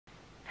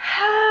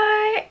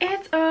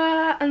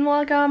and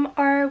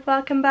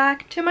welcome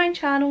back to my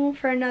channel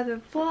for another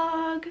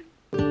vlog.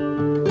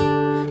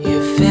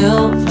 You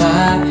fill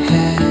my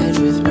head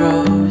with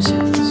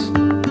roses,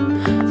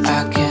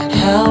 I can't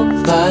help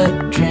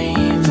but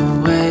dream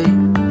away,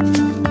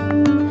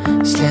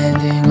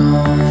 standing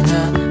on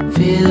a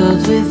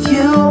field with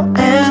you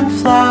and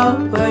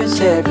flowers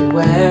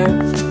everywhere.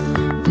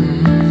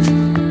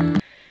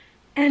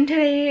 And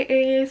today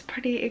is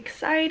pretty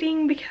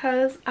exciting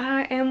because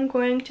I am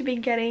going to be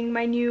getting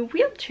my new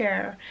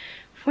wheelchair.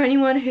 For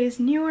anyone who's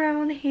new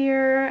around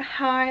here,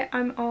 hi,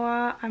 I'm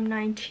Oa, I'm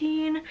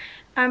 19.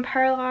 I'm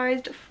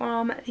paralyzed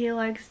from the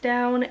legs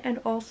down and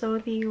also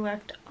the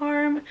left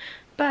arm,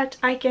 but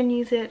I can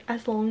use it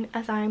as long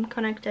as I'm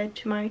connected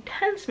to my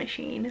TENS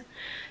machine.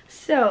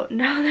 So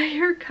now that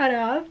you're caught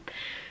up,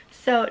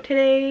 so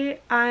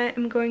today I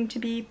am going to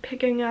be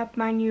picking up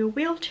my new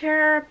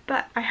wheelchair,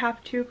 but I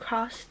have to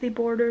cross the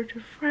border to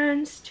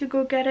France to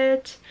go get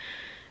it.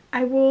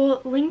 I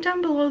will link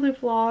down below the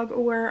vlog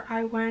where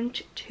I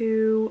went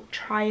to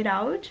try it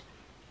out.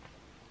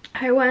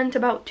 I went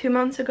about 2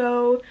 months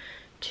ago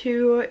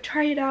to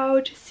try it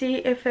out, to see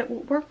if it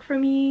would work for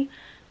me,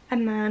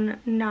 and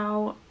then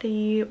now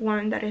the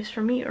one that is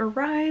for me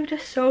arrived,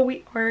 so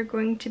we are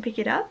going to pick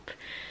it up.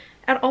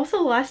 And also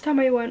last time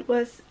I went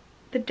was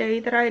the day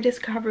that I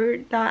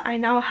discovered that I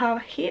now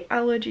have heat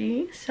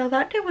allergy, so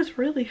that day was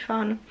really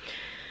fun.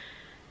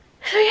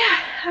 So yeah,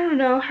 I don't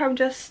know, I'm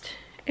just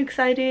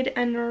excited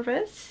and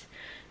nervous.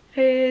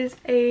 It is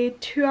a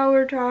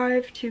 2-hour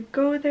drive to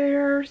go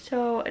there,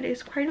 so it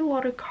is quite a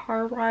lot of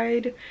car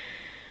ride,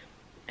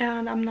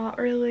 and I'm not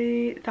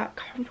really that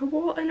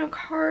comfortable in a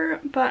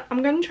car, but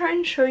I'm gonna try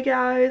and show you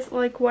guys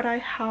like what I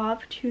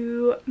have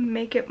to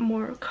make it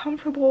more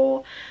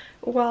comfortable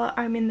while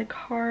I'm in the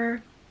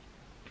car.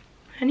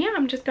 And yeah,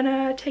 I'm just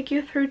gonna take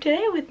you through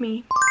today with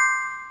me.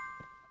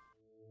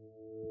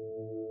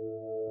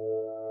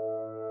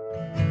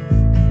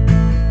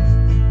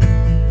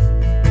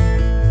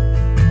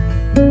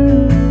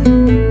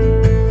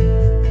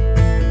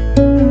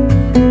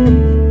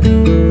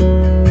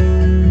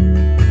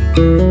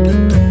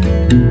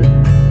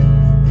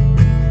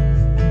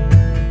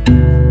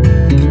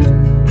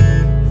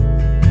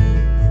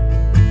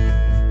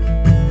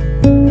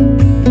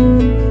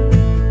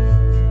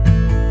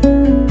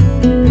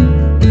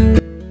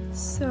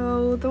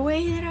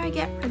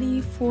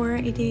 For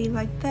a day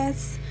like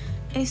this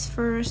is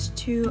first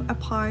to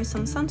apply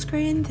some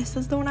sunscreen. This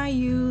is the one I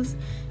use.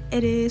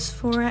 It is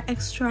for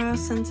extra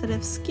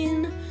sensitive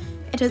skin.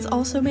 It is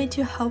also made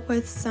to help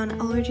with sun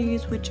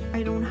allergies, which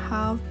I don't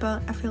have,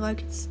 but I feel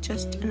like it's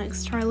just an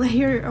extra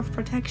layer of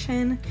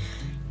protection,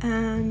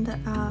 and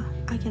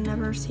I can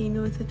never say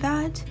no to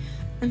that.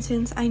 And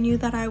since I knew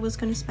that I was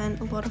going to spend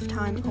a lot of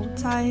time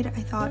outside, I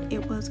thought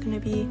it was going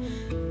to be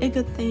a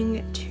good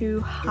thing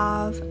to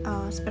have,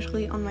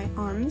 especially on my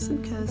arms,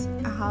 because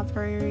I have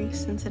very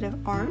sensitive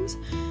arms.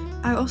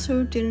 I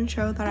also didn't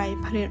show that I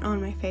put it on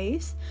my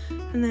face.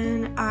 And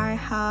then I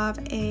have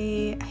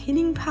a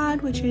heating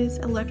pad, which is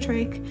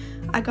electric.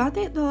 I got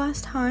it the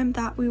last time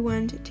that we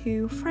went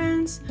to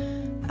France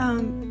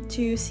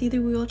to see the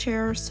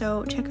wheelchair,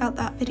 so check out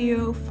that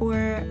video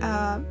for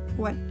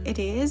what it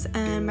is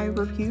and my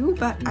review,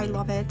 but I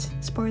love it,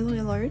 spoiler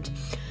alert.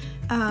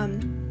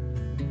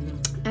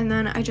 And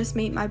then I just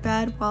made my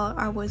bed while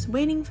I was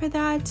waiting for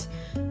that.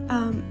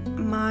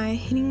 My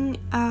heating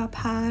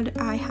pad,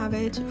 I have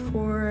it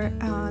for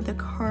the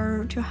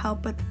car to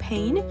help with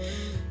pain,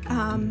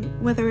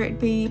 whether it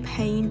be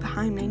pain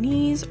behind my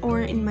knees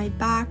or in my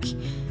back.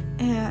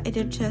 It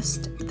is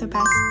just the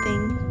best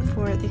thing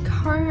for the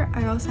car.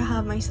 I also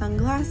have my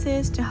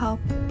sunglasses to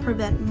help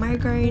prevent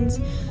migraines,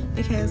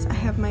 because I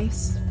have my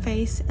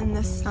face in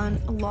the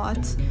sun a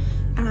lot.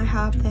 And I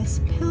have this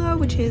pillow,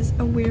 which is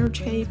a weird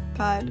shape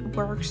but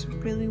works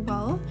really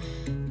well.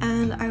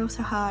 And I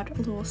also had a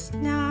little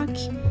snack.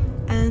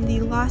 And the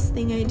last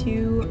thing I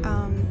do,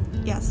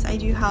 yes, I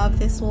do have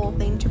this little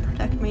thing to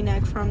protect my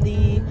neck from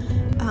the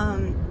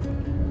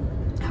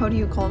how do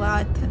you call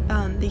that,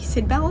 the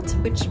seat belt,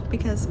 which,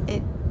 because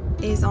it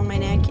is on my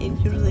neck, it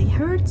usually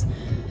hurts.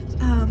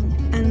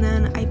 And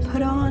then I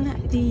put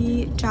on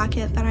the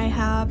jacket that I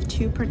have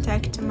to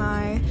protect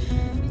my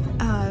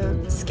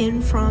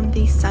skin from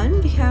the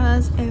sun,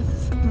 because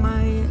if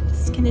my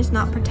skin is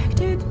not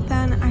protected,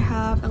 then I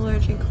have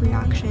allergic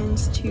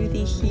reactions to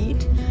the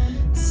heat.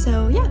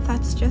 So yeah,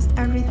 that's just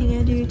everything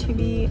I do to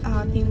be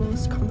the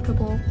most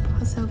comfortable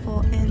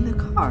possible in the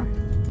car.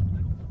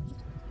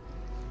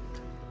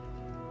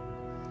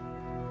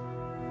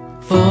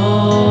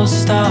 Full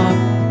stop.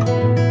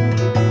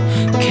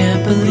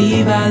 Can't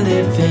believe I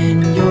live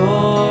in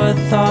your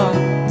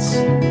thoughts.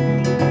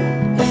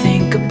 I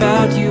think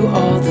about you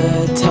all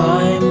the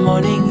time,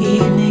 morning,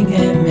 evening,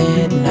 and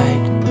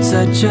midnight.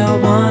 Such a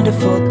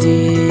wonderful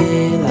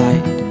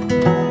delight.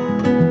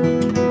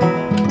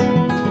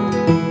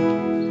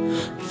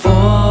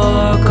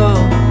 Forgo,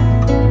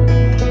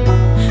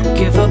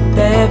 give up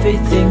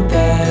everything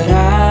that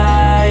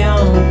I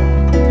own.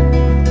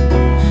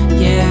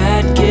 Yeah,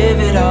 I'd give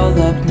it all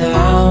up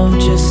now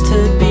just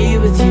to be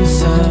with you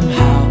someday.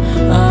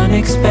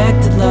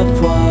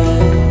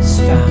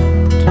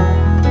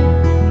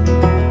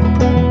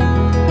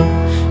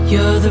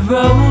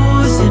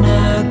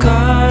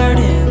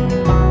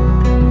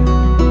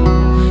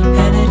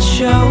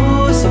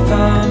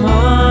 I'm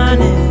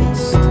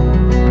honest.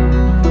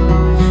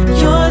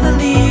 You're the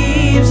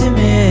leaves in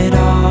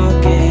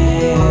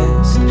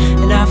mid-August,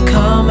 and I've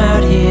come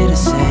out here to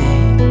say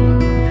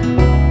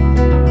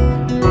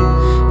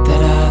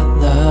that I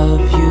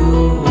love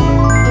you.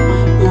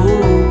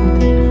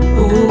 Ooh,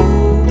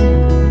 ooh,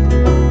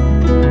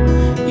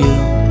 you,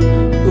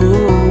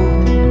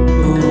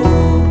 ooh,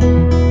 ooh.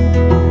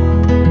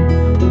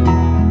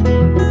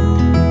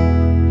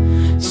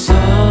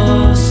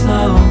 So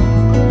slow,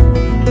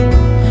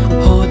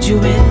 hold you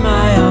in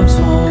my arms,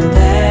 won't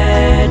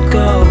let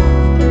go.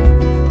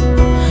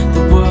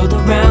 The world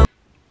around.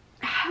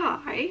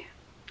 Hi,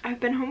 I've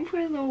been home for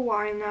a little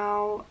while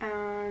now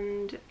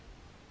and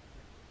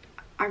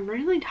I'm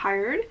really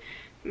tired.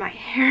 My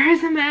hair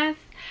is a mess,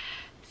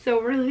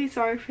 so really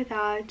sorry for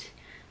that.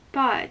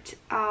 But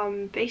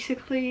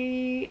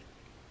basically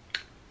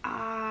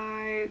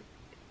I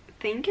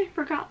think I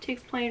forgot to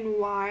explain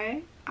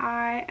why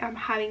I am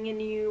having a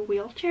new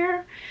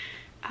wheelchair.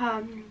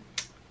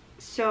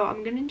 So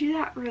I'm gonna do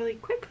that really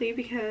quickly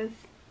because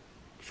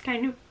it's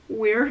kind of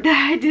weird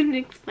that I didn't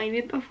explain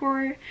it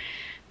before.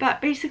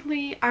 But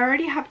basically I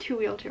already have two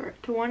wheelchairs.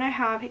 The one I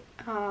have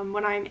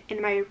when I'm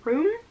in my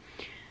room,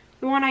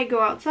 the one I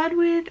go outside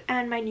with,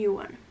 and my new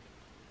one.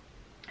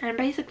 And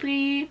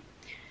basically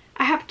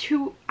I had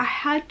two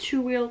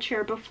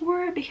wheelchairs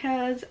before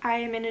because I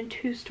am in a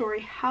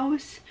 2-story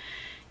house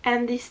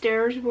and the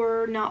stairs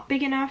were not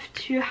big enough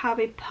to have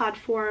a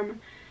platform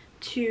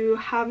to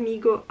have me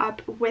go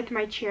up with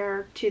my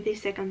chair to the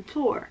 2nd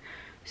floor.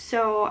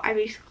 So I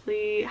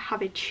basically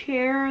have a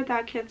chair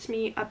that gets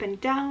me up and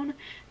down,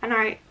 and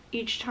I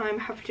each time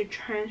have to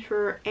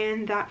transfer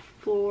in that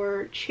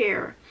floor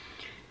chair.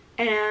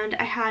 And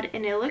I had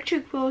an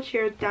electric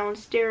wheelchair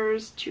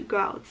downstairs to go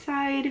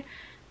outside,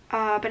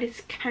 but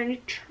it's kind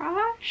of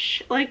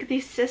trash. Like the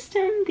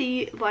system,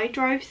 the light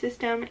drive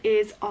system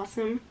is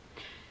awesome.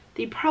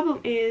 The problem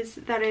is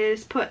that it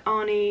is put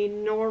on a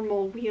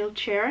normal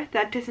wheelchair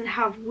that doesn't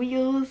have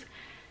wheels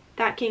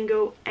that can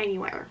go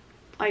anywhere.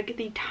 Like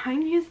the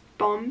tiniest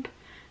bump,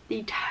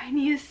 the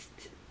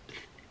tiniest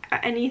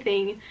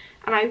anything,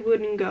 and I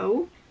wouldn't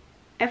go.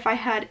 If I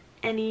had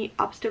any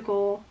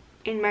obstacle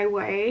in my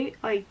way,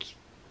 like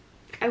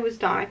I was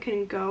done, I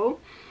couldn't go.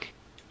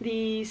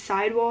 The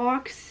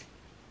sidewalks,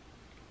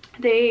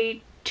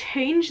 they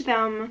changed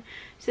them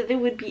so they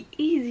would be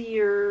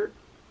easier,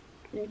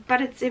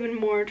 but it's even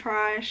more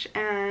trash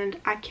and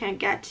I can't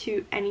get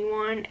to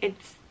anyone.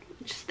 It's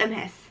just a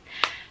mess.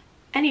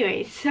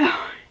 Anyway, so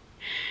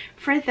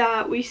for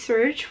that we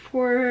searched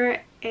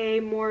for a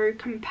more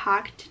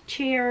compact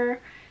chair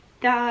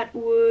that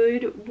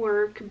would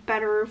work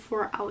better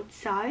for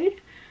outside.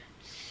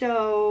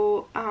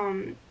 So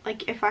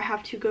like if I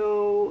have to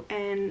go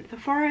in the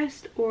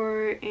forest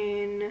or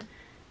in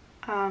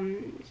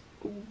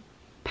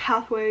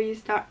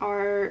pathways that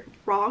are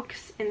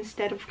rocks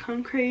instead of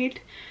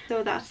concrete.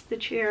 So that's the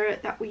chair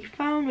that we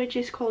found, which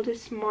is called a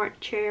smart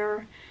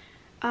chair.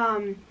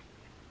 I'm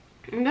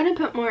gonna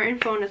put more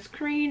info on the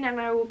screen and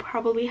I will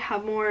probably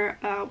have more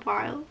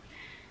while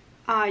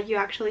you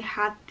actually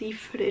had the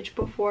footage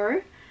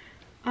before.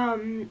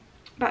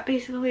 But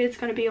basically it's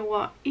gonna be a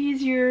lot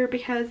easier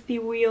because the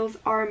wheels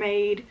are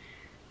made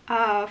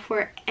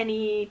for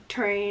any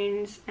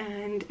terrains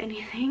and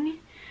anything.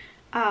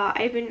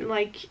 I even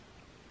like,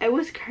 it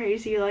was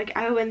crazy, like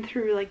I went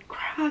through like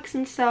cracks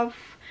and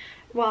stuff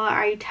while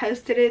I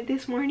tested it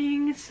this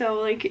morning, so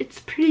like it's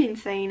pretty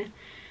insane.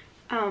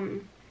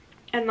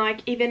 And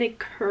like even a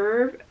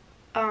curve,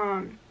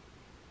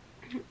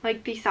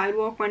 like the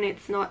sidewalk when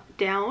it's not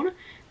down,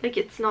 like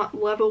it's not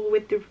level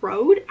with the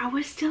road, I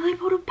was still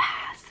able to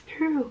pass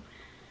through.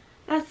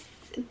 That's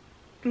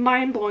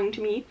mind-blowing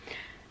to me.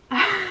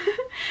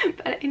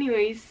 But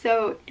anyways,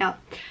 so yeah,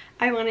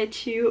 I wanted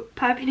to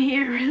pop in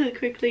here really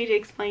quickly to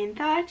explain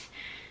that,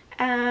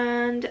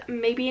 and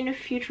maybe in a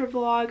future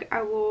vlog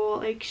I will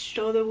like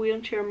show the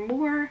wheelchair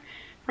more.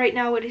 Right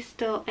now it is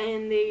still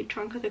in the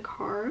trunk of the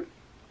car.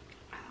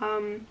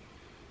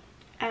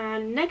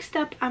 And next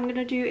up I'm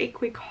gonna do a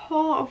quick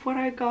haul of what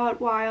I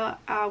got while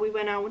we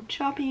went out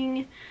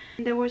shopping.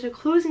 There was a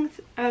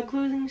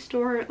clothing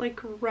store like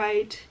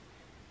right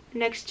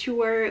next to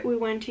where we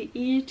went to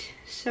eat,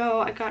 so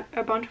I got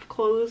a bunch of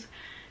clothes,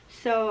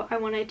 so I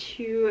wanted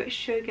to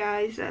show you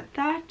guys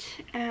that.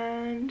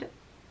 And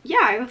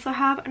yeah, I also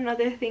have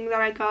another thing that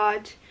I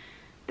got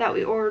that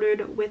we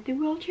ordered with the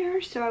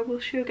wheelchair, so I will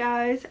show you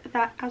guys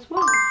that as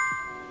well.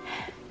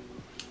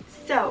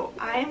 So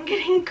I'm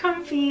getting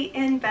comfy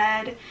in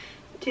bed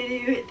to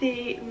do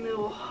the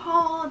little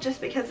haul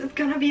just because it's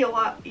gonna be a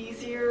lot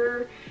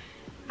easier.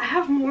 I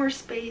have more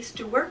space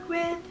to work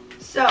with.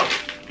 So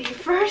the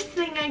first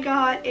thing I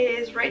got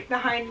is right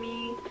behind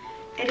me.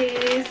 It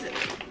is,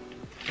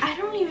 I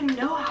don't even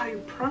know how you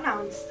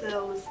pronounce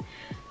those.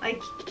 Like,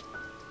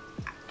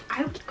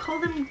 I would call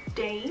them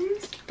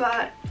dames,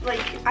 but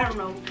like, I don't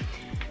know.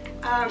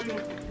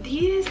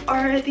 These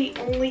are the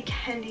only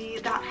candy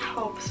that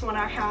helps when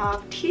I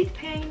have teeth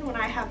pain, when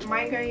I have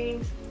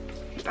migraines,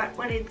 but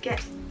when it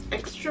gets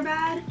extra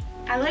bad,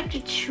 I like to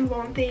chew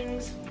on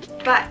things,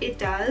 but it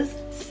does.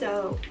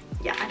 So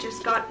yeah, I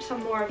just got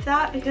some more of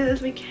that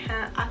because we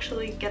can't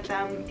actually get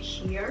them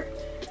here.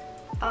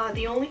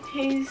 The only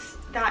place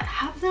that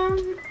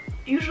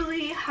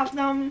usually have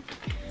them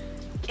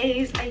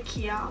is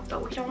IKEA,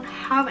 but we don't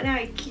have an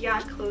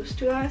IKEA close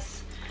to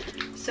us,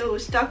 so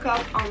stock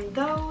up on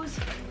those.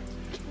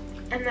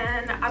 And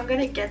then I'm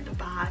gonna get the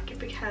bag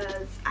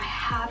because I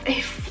have a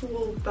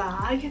full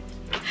bag.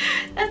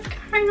 That's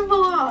kind of a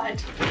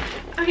lot.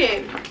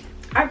 Okay,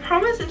 I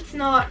promise it's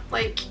not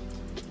like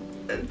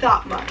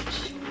that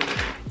much,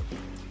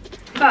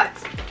 but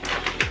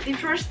the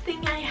first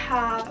thing I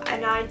have,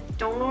 and I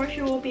don't know if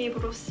you will be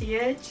able to see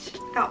it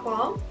that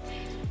well,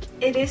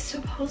 it is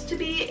supposed to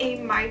be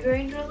a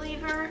migraine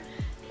reliever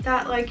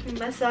that like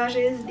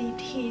massages the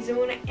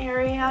T-zone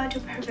area to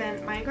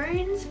prevent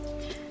migraines.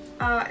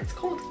 It's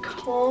called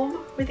Qalm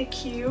with a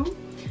Q.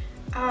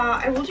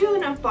 I will do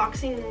an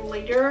unboxing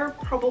later,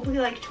 probably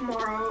like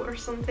tomorrow or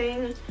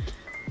something.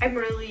 I'm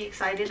really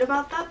excited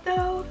about that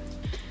though.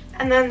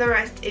 And then the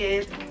rest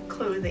is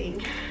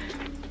clothing.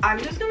 I'm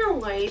just gonna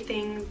lay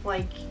things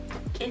like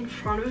in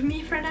front of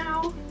me for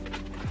now.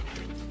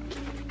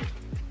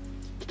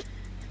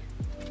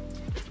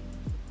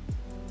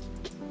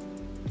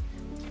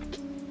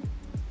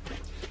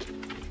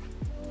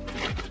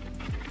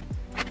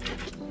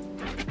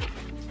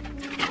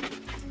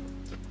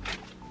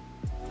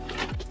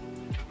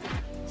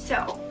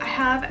 So I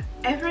have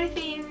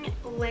everything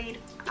laid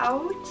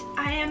out.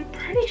 I am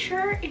pretty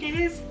sure it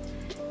is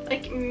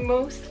like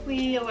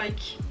mostly like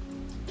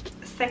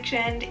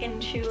sectioned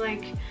into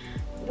like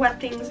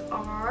what things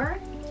are,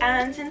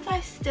 and since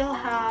I still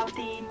have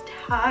the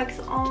tags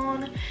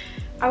on,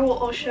 I will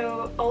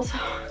also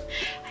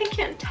I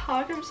can't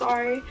talk, I'm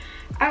sorry.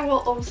 I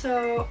will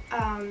also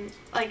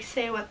like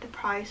say what the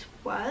price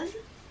was.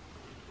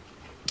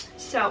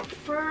 So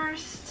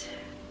first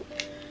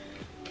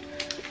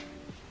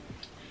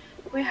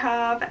we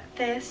have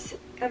this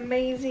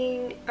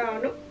amazing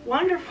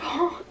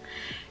wonderful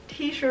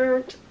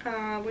t-shirt,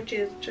 which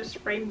is just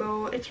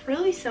rainbow. It's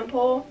really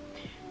simple.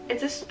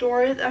 It's a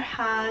store that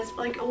has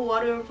like a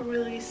lot of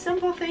really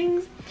simple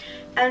things.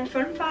 And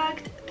fun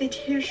fact, the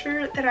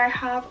t-shirt that I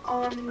have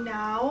on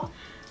now,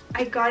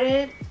 I got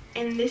it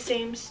in the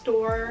same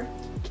store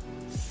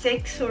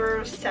 6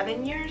 or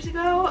 7 years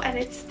ago, and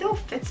it still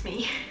fits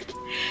me.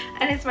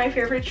 And it's my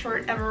favorite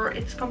shirt ever.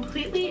 It's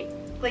completely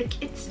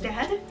like, it's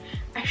dead.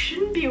 I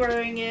shouldn't be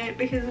wearing it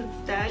because it's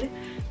dead,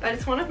 but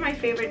it's one of my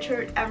favorite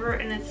shirts ever,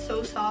 and it's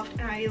so soft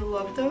and I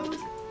love those.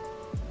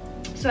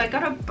 So I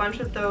got a bunch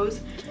of those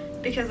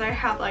because I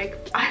have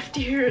like 5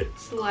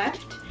 t-shirts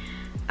left.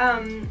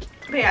 But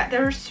yeah,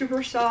 they're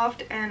super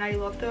soft and I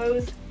love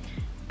those.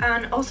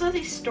 And also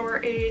the store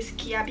is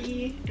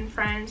Kiabi in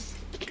France.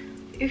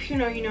 If you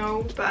know, you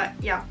know, but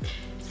yeah.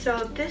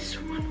 So this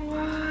one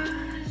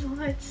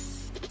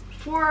was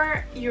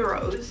 4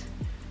 euros.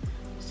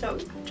 So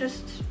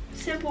just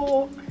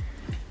simple.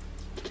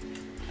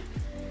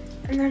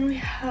 And then we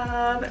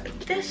have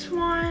this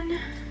one,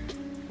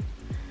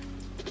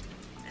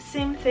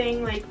 same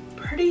thing, like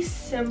pretty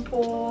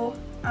simple,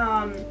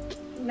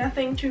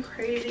 nothing too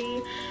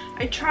crazy.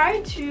 I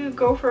tried to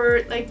go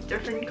for like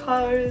different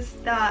colors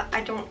that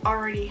I don't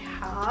already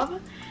have,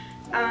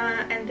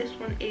 and this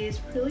one is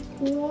really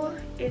cool.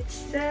 It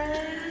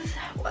says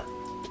what,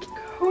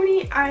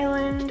 Coney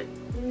Island,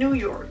 New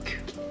York.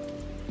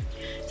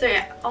 So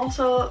yeah,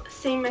 also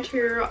same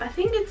material. I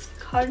think it's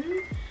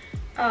cotton,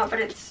 but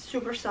it's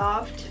super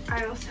soft.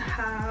 I also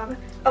have,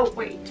 oh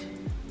wait,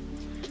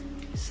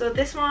 so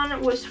this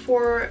one was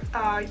 4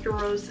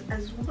 euros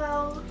as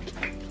well.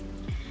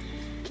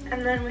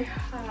 And then we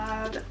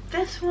have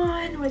this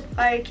one with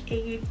like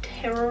a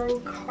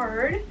tarot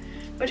card,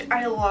 which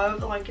I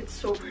love. Like, it's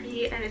so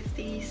pretty, and it's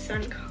the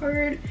sun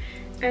card,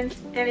 and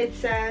it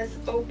says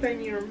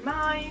open your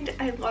mind.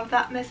 I love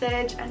that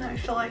message, and I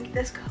feel like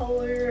this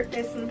color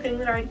is something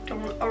that I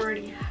don't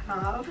already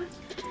have.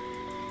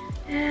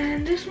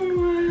 And this one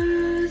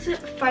was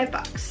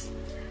 $5.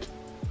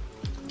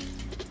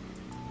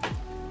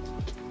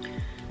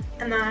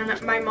 And then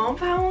my mom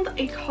found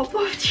a couple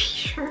of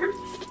t-shirts.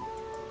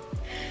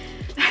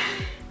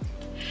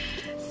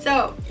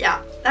 So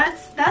yeah,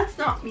 that's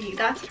not me,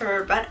 that's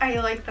her, but I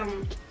like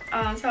them.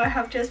 So I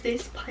have just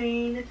this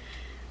plain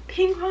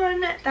pink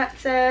one that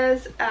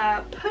says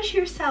push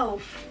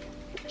yourself.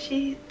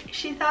 She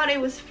thought it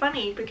was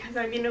funny because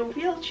I'm in a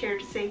wheelchair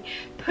to say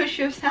push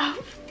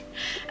yourself.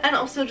 And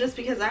also just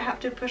because I have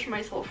to push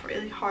myself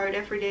really hard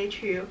every day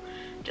to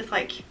just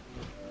like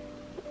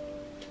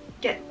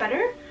get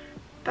better.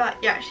 But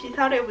yeah, she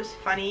thought it was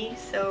funny,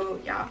 so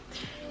yeah.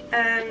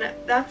 And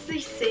that's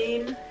the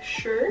same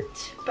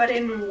shirt but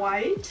in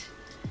white,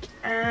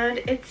 and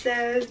it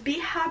says be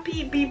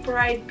happy, be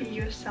bright, be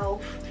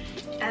yourself.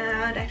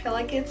 And I feel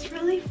like it's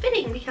really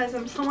fitting because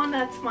I'm someone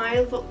that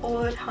smiles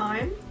all the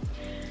time.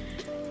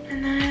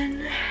 And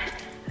then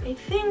I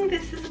think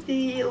this is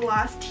the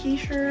last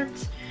t-shirt,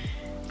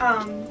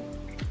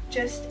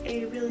 just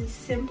a really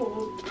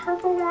simple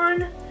purple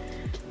one.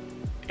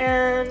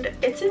 and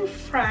it's in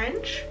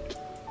French.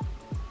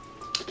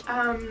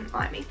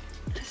 Let me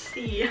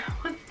see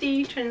what's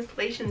the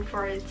translation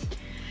for it.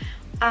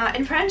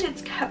 In French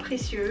it's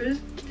capricieuse.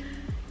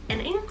 In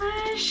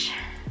English,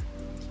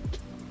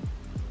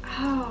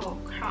 oh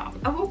crap,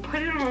 I will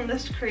put it on the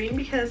screen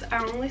because I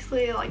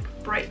honestly, like,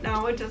 right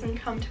now it doesn't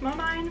come to my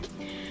mind.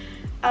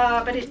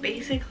 But it's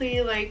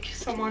basically like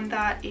someone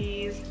that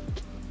is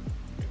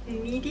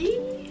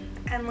needy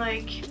and,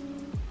 like,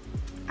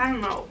 I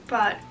don't know,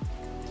 but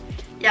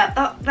yeah,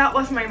 that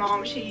was my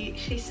mom.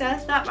 She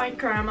says that my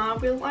grandma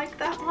will like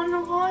that one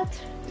a lot,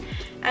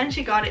 and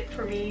she got it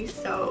for me,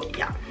 so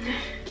yeah.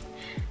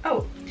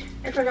 Oh,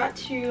 I forgot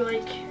to,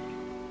 like,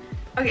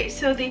 okay,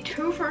 so the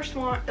two last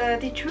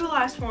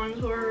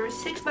ones were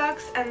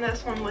 $6 and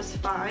this one was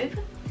 $5.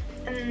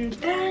 And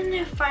then,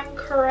 if I'm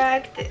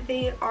correct,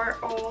 they are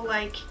all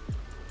like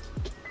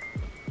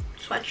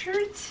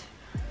sweatshirts.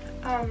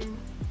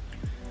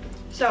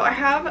 So I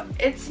have,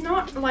 it's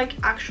not like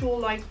actual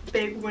like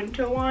big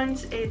winter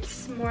ones,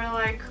 it's more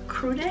like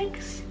crew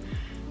necks,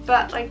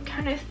 but like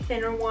kind of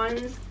thinner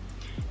ones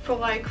for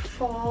like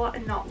fall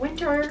and not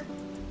winter.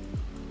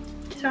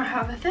 So I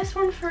have this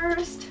one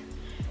first.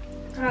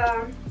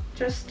 I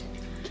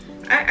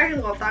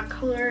love that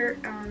color.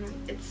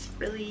 It's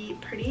really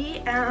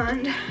pretty,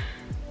 and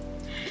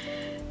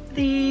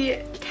the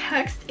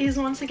text is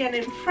once again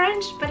in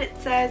French, but it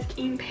says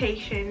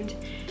impatient,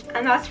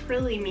 and that's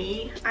really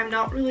me. I'm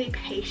not really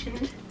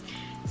patient,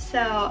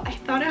 so I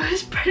thought it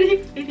was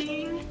pretty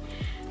fitting.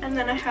 And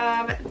then I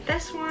have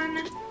this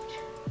one.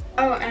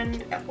 Oh,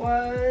 and it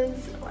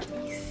was, let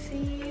me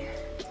see,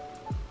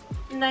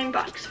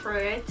 $9 for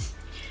it.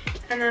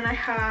 And then I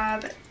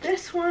have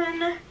this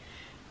one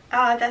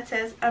that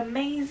says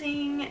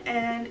amazing,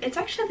 and it's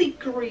actually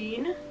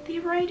green, the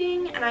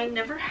writing, and I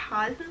never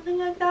had something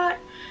like that,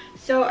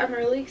 so I'm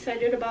really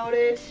excited about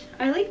it.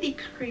 I like the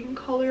cream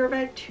color of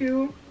it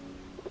too,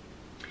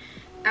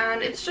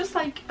 and it's just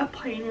like a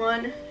plain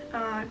one,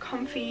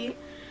 comfy.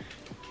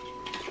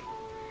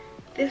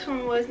 This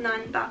one was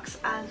 $9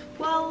 as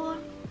well.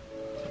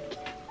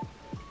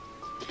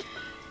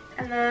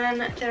 And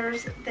then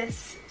there's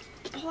this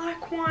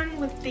black one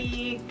with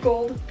the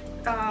gold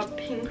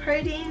pink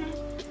writing.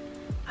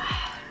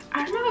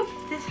 I don't know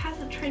if this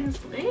has a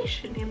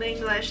translation in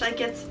English,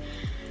 like it's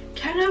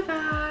kind of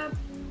a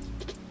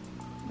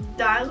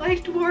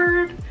dialect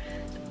word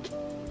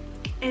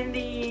in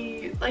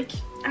the, like,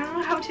 I don't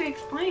know how to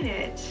explain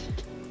it,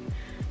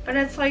 but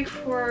it's like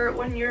for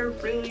when you're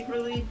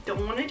really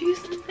don't want to do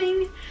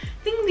something.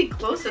 I think the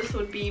closest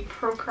would be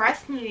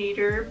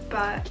procrastinator,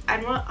 but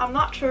I'm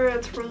not sure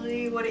it's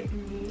really what it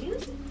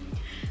means.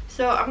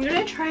 So I'm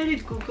gonna try to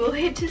Google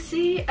it to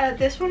see.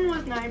 This one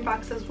was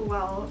 $9 as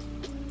well.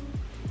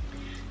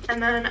 And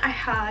then I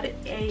had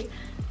a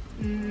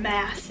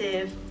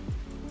massive,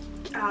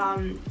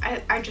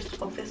 I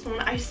just love this one.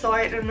 I saw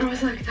it and I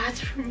was like, that's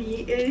for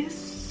me. It is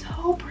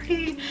so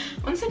pretty.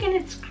 Once again,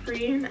 it's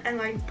cream and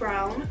like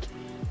brown,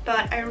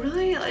 but I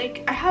really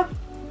like, I had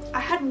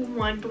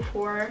one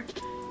before,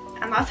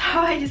 and that's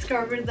how I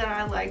discovered that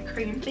I like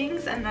cream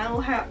things, and now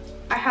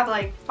I have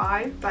like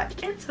 5,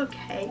 but it's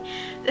okay.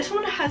 This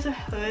one has a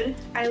hood.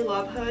 I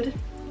love hood,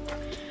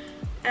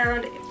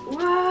 and it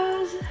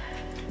was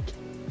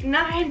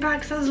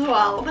 $9 as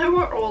well. They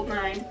were all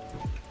 $9.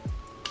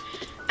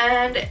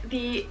 And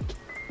the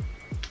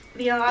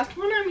last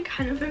one I'm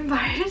kind of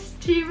embarrassed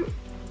to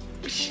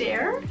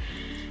share.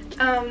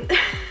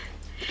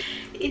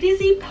 It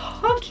is a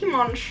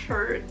Pokemon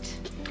shirt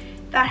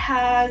that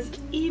has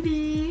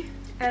Eevee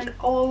and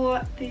all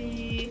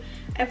the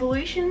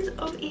evolutions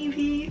of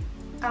Eevee.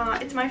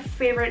 It's my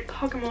favorite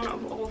Pokemon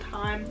of all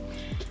time.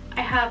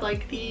 I have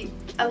like a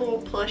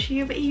little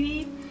plushie of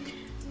Eevee.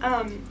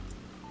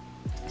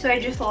 So I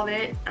just love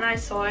it, and I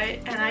saw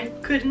it and I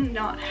could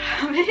not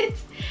have it.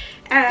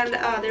 And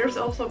there's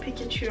also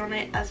Pikachu on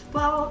it as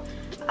well.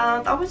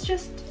 That was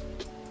just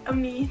a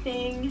me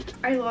thing.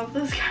 I love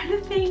those kind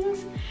of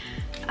things.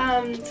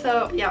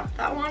 So yeah,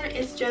 that one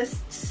is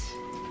just,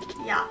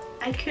 yeah,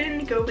 I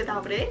couldn't go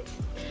without it.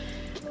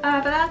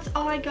 But that's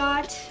all I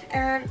got.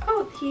 And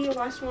oh, the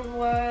last one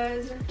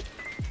was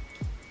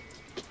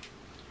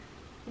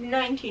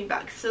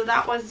 $19. So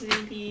that was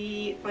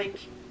the like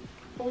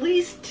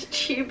least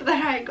cheap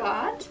that I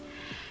got.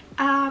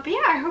 But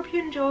yeah, I hope you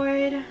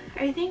enjoyed.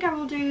 I think I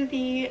will do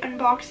the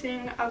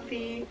unboxing of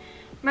the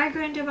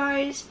migraine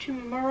device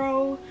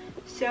tomorrow,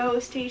 so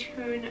stay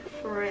tuned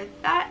for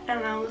that,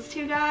 and I will see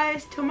you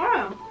guys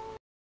tomorrow.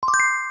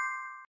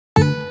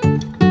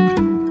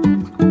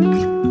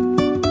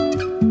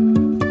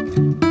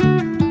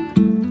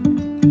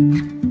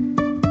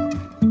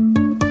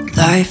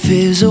 Life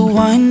is a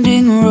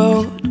winding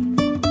road,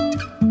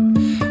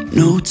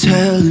 no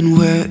telling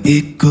where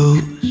it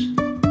goes.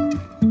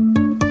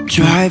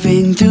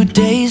 Driving through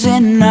days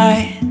and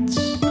nights,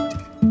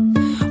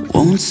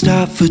 won't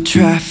stop for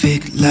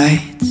traffic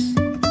lights.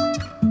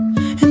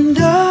 And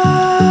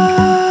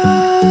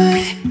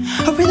I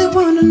really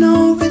wanna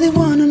know,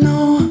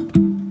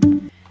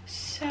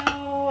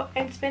 So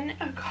it's been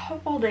a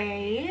couple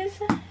days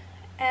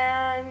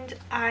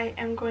I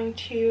am going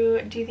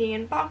to do the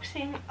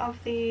unboxing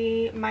of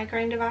the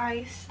migraine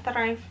device that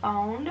I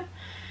found.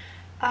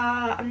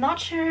 I'm not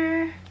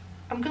sure.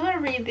 I'm gonna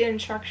read the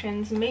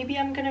instructions. Maybe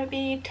I'm gonna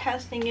be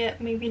testing it,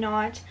 maybe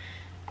not.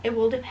 It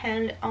will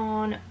depend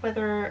on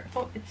whether,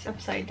 oh, it's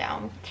upside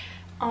down,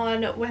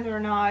 on whether or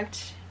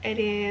not it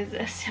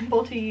is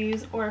simple to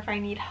use or if I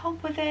need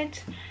help with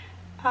it.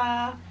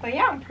 But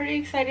yeah, I'm pretty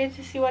excited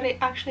to see what it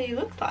actually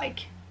looks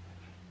like.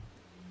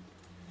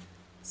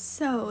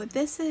 So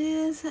this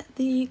is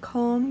the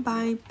Qalm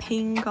by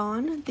Pain.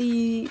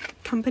 The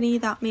company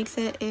that makes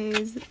it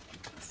is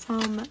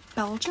from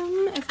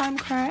Belgium, if I'm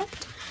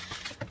correct.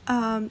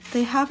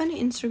 They have an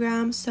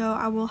Instagram, so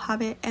I will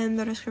have it in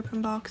the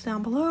description box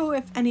down below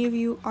if any of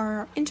you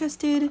are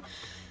interested.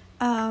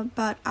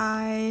 But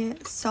I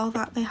saw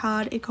that they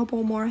had a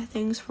couple more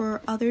things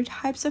for other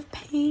types of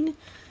pain,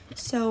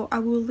 so I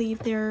will leave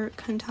their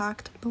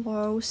contact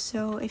below,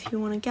 so if you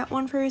want to get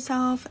one for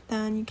yourself,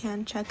 then you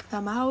can check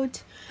them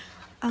out.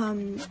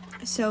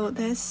 So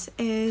this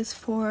is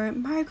for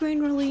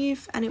migraine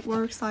relief, and it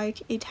works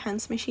like a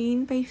TENS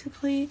machine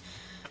basically.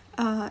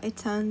 It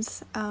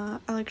sends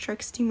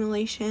electric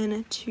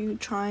stimulation to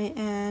try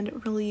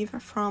and relieve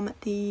from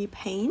the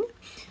pain.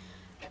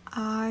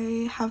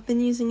 I have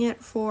been using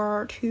it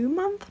for 2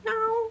 months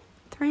now,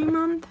 3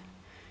 months.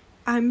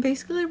 I'm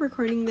basically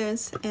recording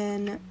this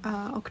in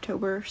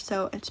October,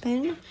 so it's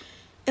been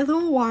a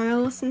little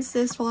while since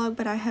this vlog,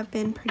 but I have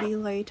been pretty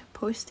late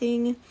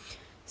posting.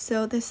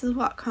 So this is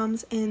what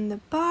comes in the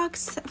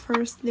box.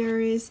 First there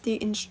is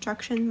the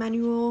instruction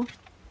manual,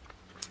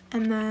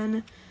 and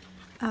then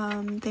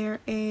there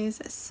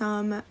is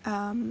some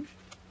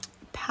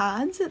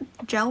pads,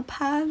 gel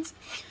pads.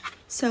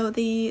 So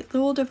the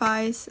little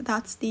device,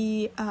 that's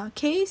the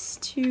case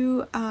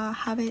to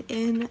have it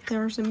in.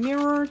 There's a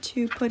mirror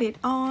to put it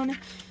on,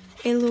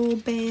 a little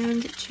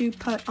band to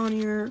put on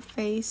your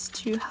face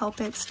to help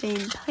it stay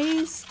in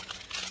place,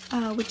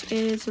 which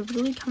is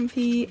really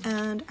comfy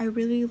and I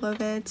really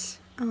love it.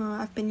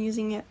 I've been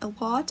using it a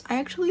lot. I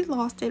actually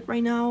lost it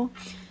right now.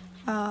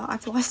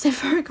 I've lost it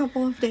for a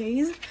couple of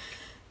days.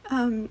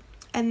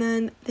 And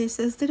then this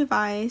is the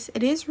device.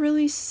 It is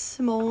really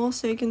small,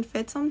 so you can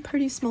fit on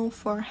pretty small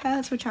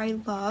foreheads, which I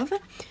love.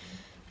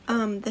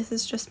 This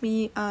is just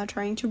me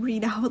trying to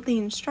read out the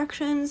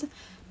instructions,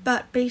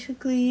 but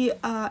basically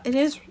it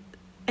is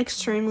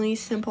extremely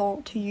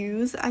simple to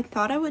use. I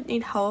thought I would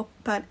need help,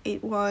 but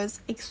it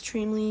was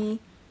extremely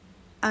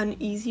an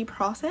easy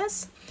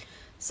process.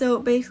 So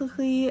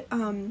basically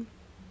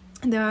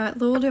the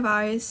little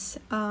device,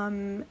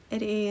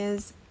 it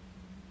is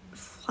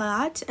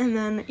flat, and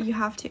then you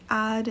have to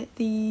add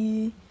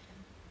the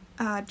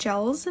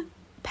gels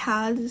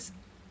pads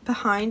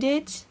behind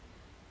it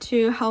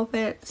to help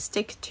it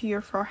stick to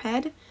your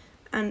forehead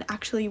and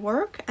actually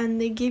work. And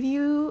they give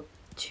you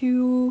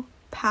 2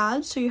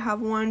 pads, so you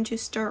have one to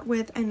start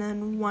with and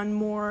then one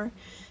more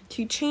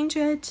to change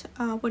it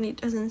when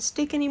it doesn't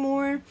stick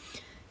anymore.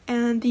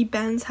 And the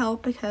bands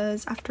help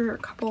because after a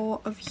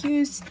couple of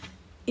use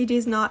it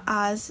is not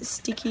as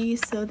sticky,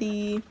 so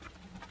the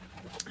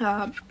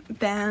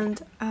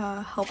band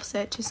helps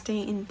it to stay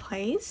in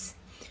place.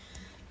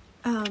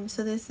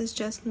 So this is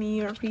just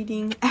me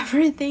reading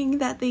everything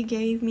that they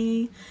gave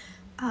me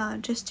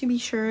just to be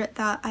sure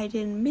that I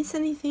didn't miss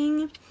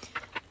anything.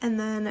 And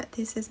then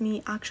this is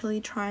me actually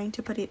trying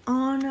to put it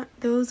on.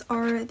 Those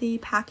are the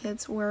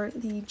packets where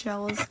the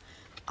gels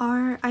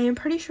are. I am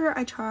pretty sure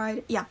I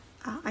tried, yeah,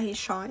 I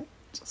saw it.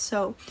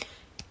 So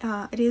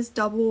it is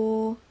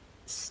double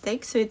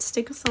stick, so it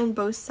sticks on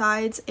both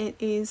sides. It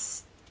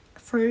is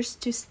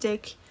first to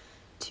stick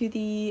to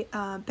the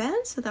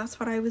band, so that's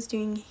what I was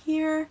doing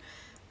here.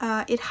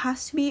 It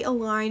has to be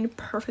aligned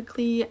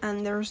perfectly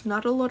and there's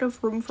not a lot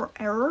of room for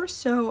error,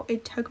 so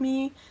it took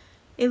me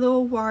a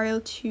little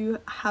while to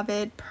have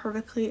it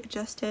perfectly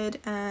adjusted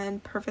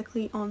and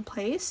perfectly on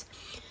place.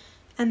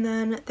 And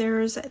then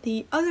there's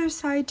the other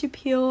side to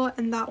peel,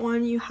 and that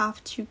one you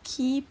have to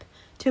keep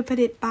to put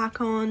it back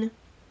on,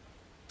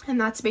 and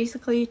that's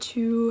basically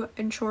to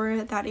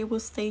ensure that it will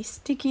stay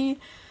sticky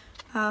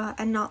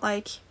and not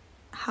like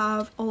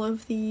have all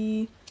of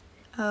the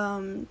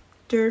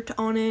dirt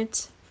on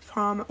it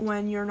from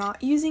when you're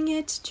not using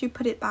it, to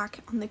put it back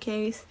on the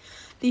case.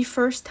 The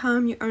first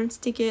time you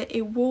unstick it,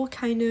 it will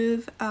kind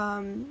of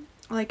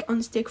like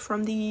unstick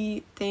from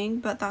the thing,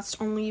 but that's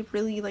only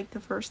really like the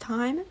first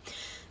time.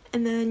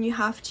 And then you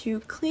have to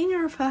clean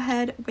your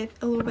forehead with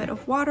a little bit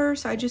of water,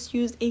 so I just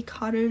used a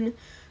cotton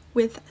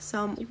with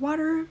some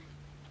water.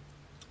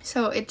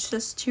 So it's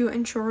just to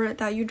ensure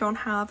that you don't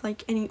have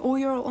like any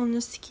oil on the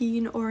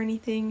skin or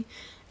anything,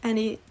 and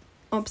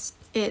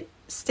it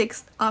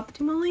sticks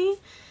optimally.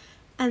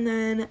 And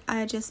then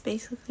I just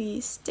basically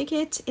stick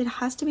it. It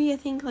has to be, I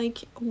think,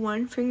 like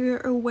 1 finger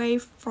away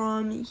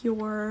from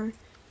your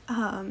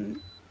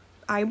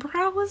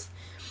eyebrows,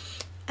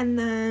 and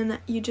then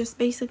you just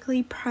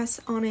basically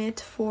press on it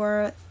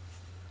for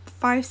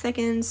 5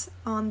 seconds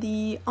on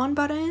the on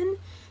button,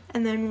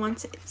 and then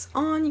once it's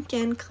on you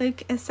can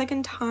click a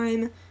second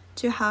time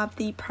to have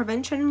the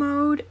prevention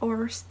mode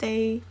or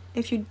stay,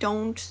 if you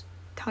don't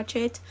touch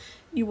it,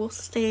 you will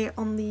stay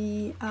on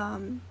the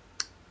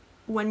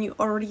when you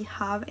already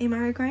have a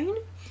migraine.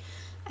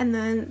 And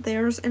then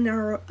there's an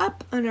arrow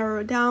up, an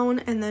arrow down,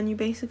 and then you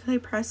basically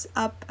press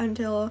up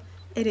until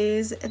it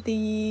is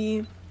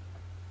the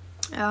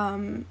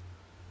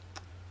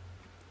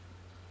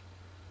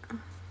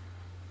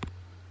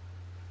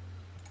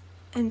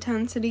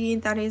intensity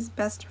that is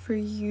best for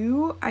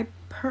you. I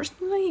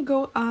personally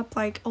go up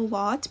like a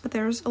lot, but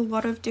there's a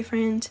lot of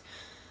different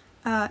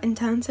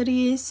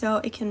intensities, so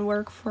it can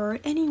work for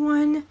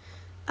anyone.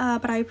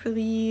 But I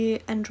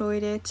really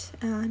enjoyed it,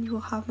 and you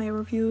will have my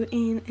review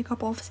in a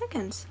couple of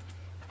seconds.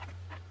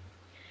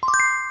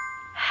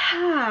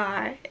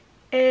 Hi,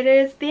 it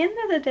is the end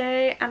of the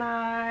day, and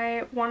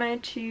I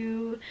wanted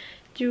to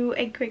do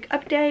a quick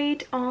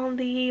update on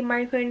the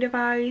migraine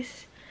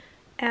device,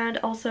 and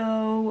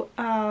also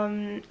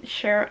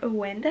share a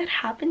win that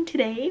happened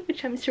today,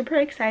 which I'm super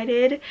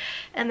excited,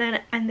 and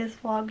then end this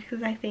vlog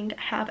because I think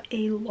I have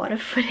a lot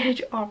of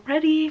footage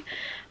already.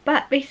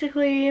 But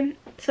basically,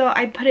 so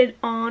I put it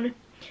on.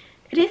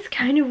 It is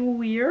kind of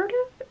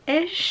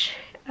weird-ish.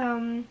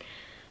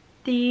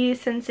 The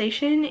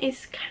sensation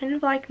is kind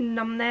of like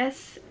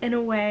numbness in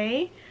a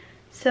way,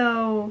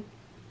 so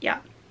yeah,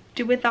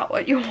 do with that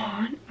what you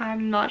want.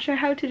 I'm not sure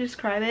how to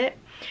describe it.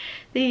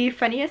 The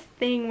funniest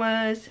thing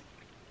was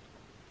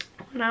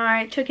when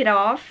I took it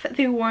off,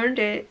 they warned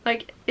it,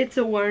 like it's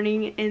a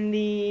warning in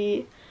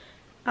the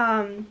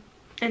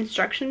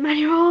instruction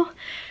manual.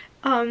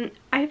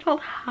 I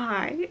felt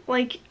high,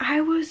 like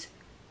I was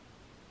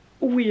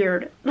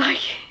weird,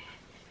 like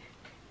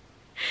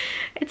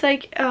it's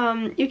like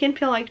you can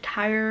feel like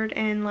tired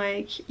and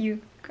like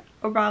you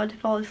are about to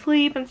fall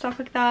asleep and stuff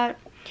like that,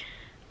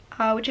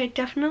 which I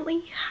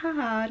definitely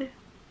had.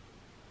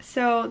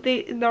 So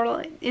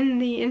they're in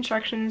the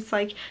instructions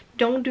like,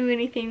 don't do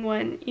anything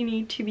when you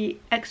need to be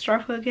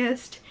extra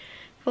focused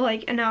for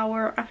like an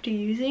hour after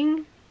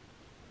using.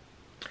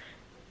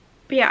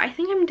 But yeah, I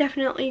think I'm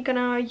definitely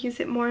gonna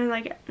use it more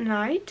like at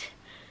night.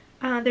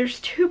 There's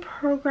two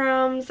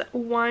programs,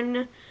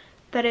 one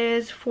that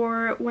is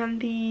for when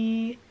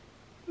the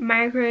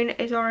migraine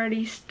is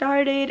already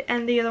started,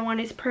 and the other one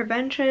is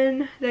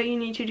prevention that you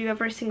need to do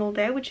every single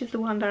day, which is the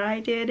one that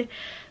I did.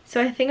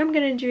 So I think I'm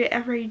gonna do it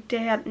every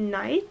day at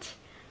night.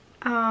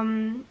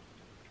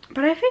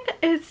 But I think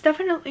it's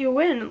definitely a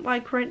win.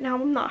 Like right now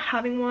I'm not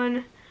having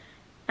one,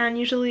 and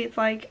usually it's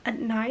like at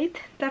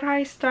night that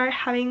I start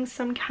having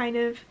some kind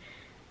of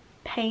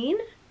pain,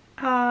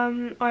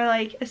 or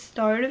like a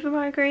start of a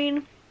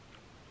migraine.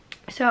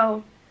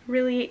 So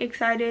really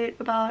excited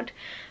about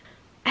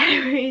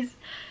anyways,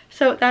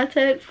 so that's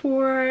it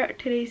for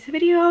today's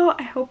video.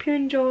 I hope you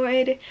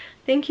enjoyed.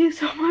 Thank you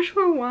so much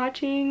for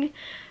watching,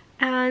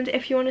 and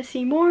if you want to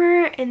see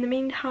more in the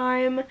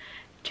meantime,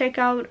 check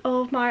out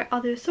all of my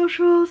other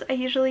socials. I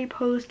usually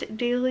post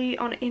daily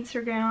on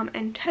Instagram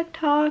and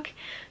TikTok,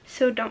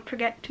 so don't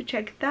forget to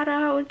check that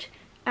out,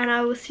 and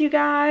I will see you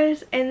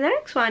guys in the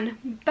next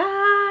one.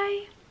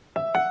 Bye!